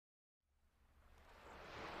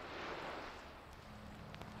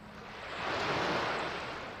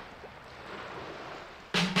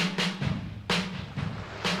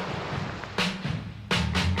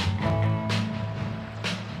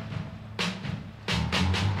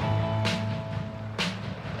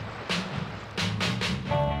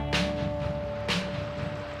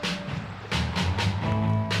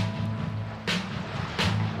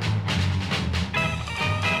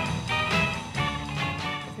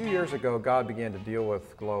years ago, God began to deal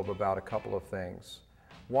with Globe about a couple of things.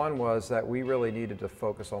 One was that we really needed to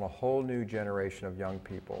focus on a whole new generation of young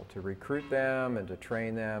people, to recruit them and to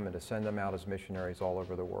train them and to send them out as missionaries all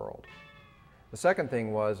over the world. The second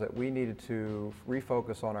thing was that we needed to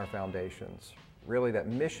refocus on our foundations. Really, that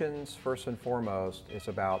missions, first and foremost, is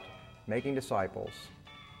about making disciples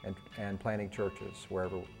and planting churches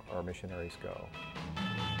wherever our missionaries go.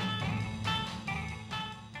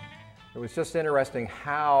 It was just interesting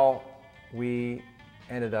how we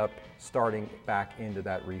ended up starting back into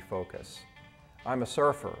that refocus. I'm a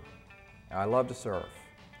surfer. I love to surf.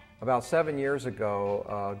 About 7 years ago,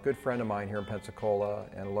 a good friend of mine here in Pensacola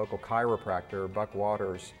and a local chiropractor, Buck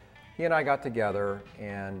Waters, he and I got together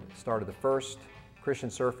and started the first Christian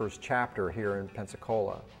Surfers chapter here in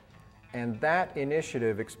Pensacola. And that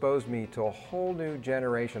initiative exposed me to a whole new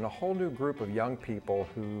generation, a whole new group of young people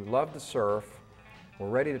who love to surf, were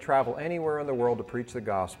ready to travel anywhere in the world to preach the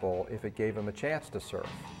gospel if it gave them a chance to surf.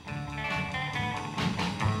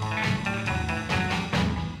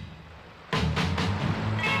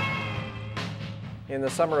 In the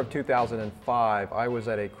summer of 2005, I was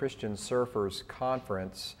at a Christian Surfers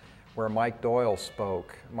conference where Mike Doyle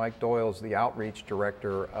spoke. Mike Doyle is the outreach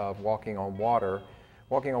director of Walking on Water.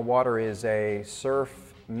 Walking on Water is a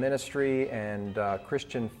surf ministry and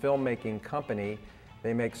Christian filmmaking company.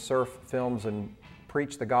 They make surf films and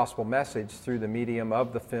preach the gospel message through the medium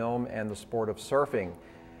of the film and the sport of surfing.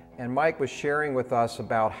 And Mike was sharing with us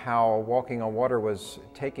about how Walking on Water was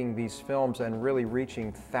taking these films and really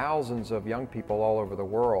reaching thousands of young people all over the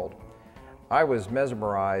world. I was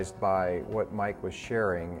mesmerized by what Mike was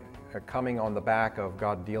sharing, coming on the back of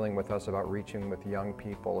God dealing with us about reaching with young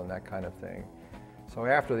people and that kind of thing. So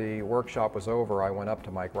after the workshop was over, I went up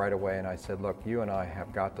to Mike right away and I said, look, you and I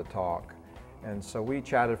have got to talk. And so we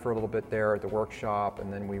chatted for a little bit there at the workshop,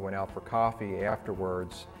 and then we went out for coffee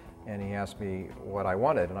afterwards, and he asked me what I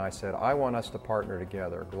wanted, and I said, I want us to partner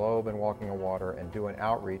together, Globe and Walking on Water, and do an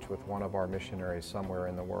outreach with one of our missionaries somewhere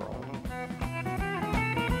in the world.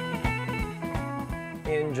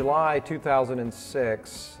 In July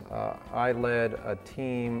 2006, I led a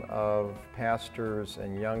team of pastors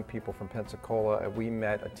and young people from Pensacola. We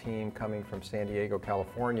met a team coming from San Diego,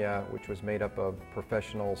 California, which was made up of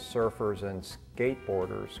professional surfers and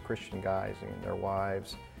skateboarders, Christian guys and their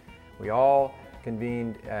wives. We all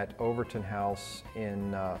convened at Overton House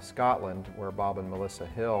in Scotland, where Bob and Melissa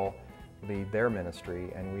Hill lead their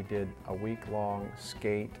ministry, and we did a week-long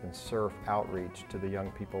skate and surf outreach to the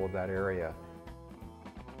young people of that area.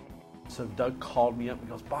 So Doug called me up and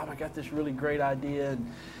goes, Bob, I got this really great idea,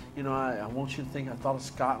 and you know, I want you to think, I thought of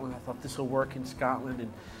Scotland, I thought this will work in Scotland.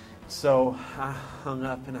 And so I hung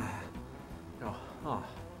up and I go, oh,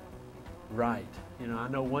 right. You know, I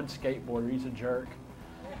know one skateboarder, he's a jerk,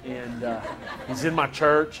 and he's in my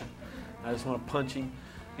church. I just want to punch him,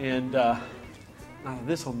 and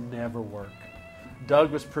this will never work.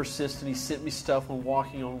 Doug was persistent. He sent me stuff on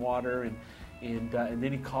Walking on Water, and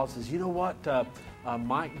then he calls and says, you know what,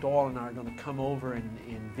 Mike Doyle and I are going to come over and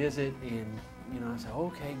visit, and you know, I said,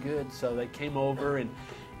 okay, good. So they came over and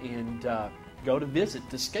go to visit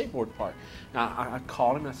the skateboard park. Now I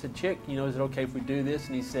called him, I said, Chick, you know, is it okay if we do this?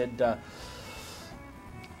 And he said,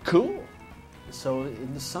 cool. So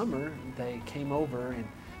in the summer, they came over, and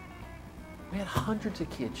we had hundreds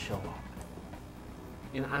of kids show up.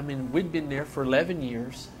 And I mean, we'd been there for 11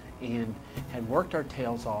 years and had worked our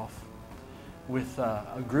tails off with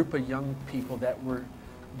a group of young people that were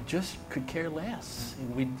just could care less,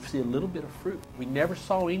 and we'd see a little bit of fruit. We never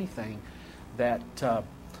saw anything that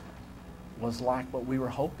was like what we were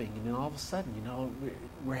hoping, and then all of a sudden, you know,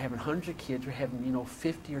 we're having hundreds of kids. We're having, you know,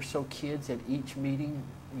 50 or so kids at each meeting,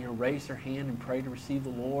 you know, raise their hand and pray to receive the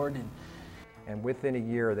Lord. And within a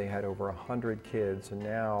year, they had over 100 kids, and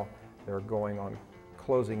now they're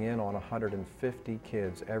closing in on 150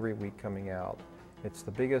 kids every week coming out. It's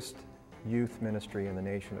the biggest youth ministry in the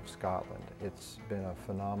nation of Scotland. It's been a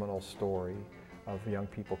phenomenal story of young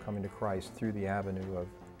people coming to Christ through the avenue of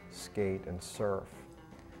skate and surf.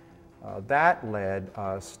 That led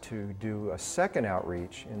us to do a second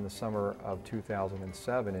outreach in the summer of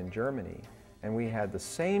 2007 in Germany, and we had the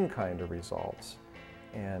same kind of results.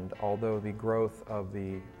 And although the growth of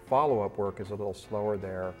the follow-up work is a little slower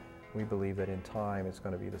there, we believe that in time it's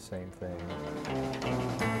going to be the same thing.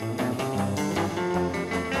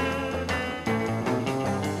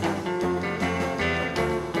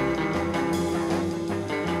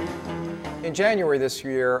 In January this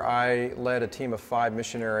year, I led a team of 5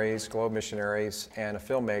 missionaries, Globe missionaries, and a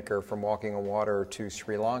filmmaker from Walking on Water to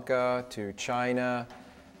Sri Lanka, to China,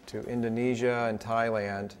 to Indonesia and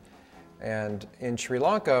Thailand. And in Sri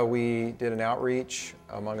Lanka, we did an outreach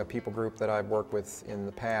among a people group that I've worked with in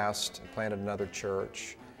the past, planted another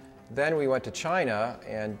church. Then we went to China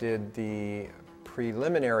and did the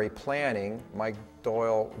preliminary planning. Mike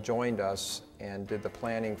Doyle joined us and did the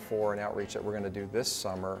planning for an outreach that we're going to do this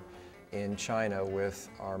summer in China with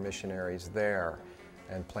our missionaries there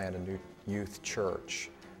and plant a new youth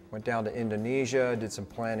church. Went down to Indonesia, did some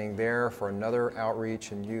planning there for another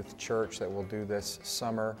outreach and youth church that we'll do this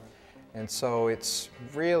summer. And so it's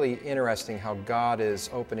really interesting how God is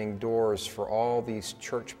opening doors for all these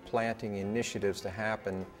church planting initiatives to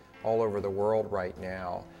happen all over the world right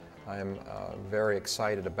now. I'm very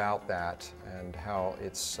excited about that and how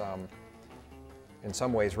it's in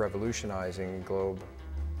some ways revolutionizing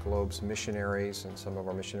Globe's missionaries and some of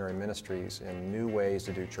our missionary ministries in new ways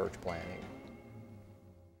to do church planting.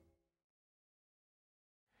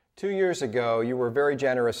 2 years ago, you were very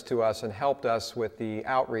generous to us and helped us with the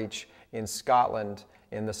outreach in Scotland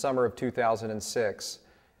in the summer of 2006.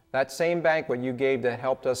 That same banquet you gave that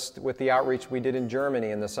helped us with the outreach we did in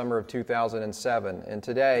Germany in the summer of 2007. And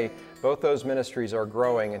today, both those ministries are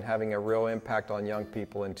growing and having a real impact on young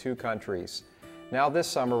people in 2 countries. Now this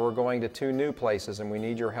summer, we're going to 2 new places and we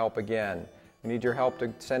need your help again. We need your help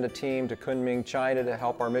to send a team to Kunming, China to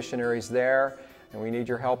help our missionaries there. And we need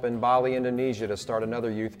your help in Bali, Indonesia to start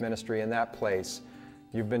another youth ministry in that place.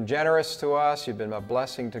 You've been generous to us, you've been a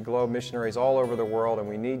blessing to Globe missionaries all over the world, and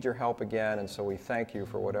we need your help again, and so we thank you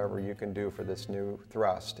for whatever you can do for this new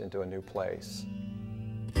thrust into a new place.